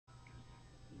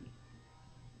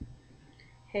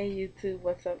Hey YouTube,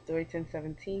 what's up?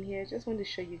 Dory1017 here. Just wanted to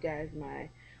show you guys my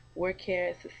work hair.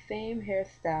 It's the same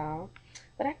hairstyle,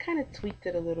 but I kind of tweaked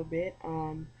it a little bit.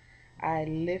 I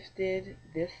lifted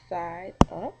this side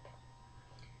up,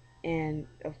 and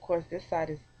of course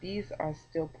these are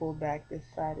still pulled back. This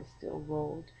side is still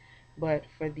rolled, but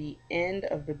for the end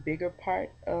of the bigger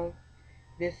part of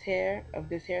this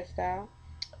hairstyle,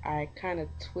 I kind of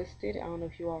twisted. I don't know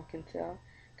if you all can tell.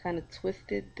 Kind of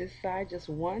twisted this side just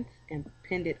once and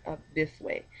pinned it up this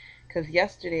way. Because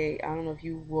yesterday, I don't know if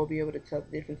you will be able to tell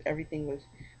the difference. Everything was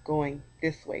going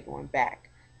this way, going back.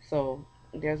 So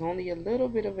there's only a little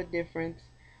bit of a difference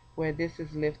where this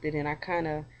is lifted, and I kind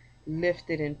of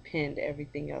lifted and pinned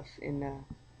everything else in the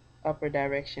upper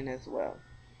direction as well.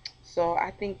 So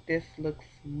I think this looks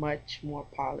much more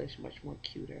polished, much more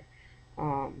cuter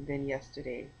than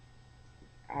yesterday.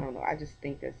 I don't know. I just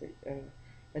think there's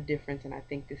a difference, and I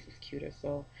think this is cuter.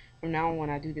 So from now on, when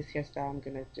I do this hairstyle, I'm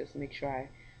gonna just make sure I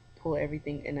pull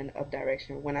everything in an up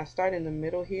direction. When I start in the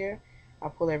middle here, I'll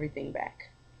pull everything back.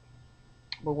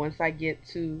 But once I get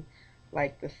to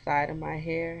like the side of my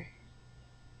hair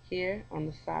here on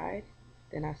the side,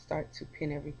 then I start to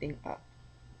pin everything up.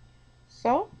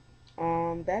 So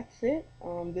that's it.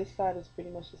 This side is pretty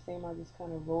much the same. I just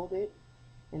kind of rolled it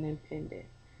and then pinned it.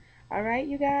 Alright,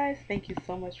 you guys, thank you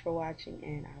so much for watching,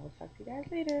 and I will talk to you guys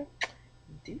later.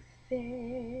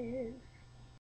 Deuces.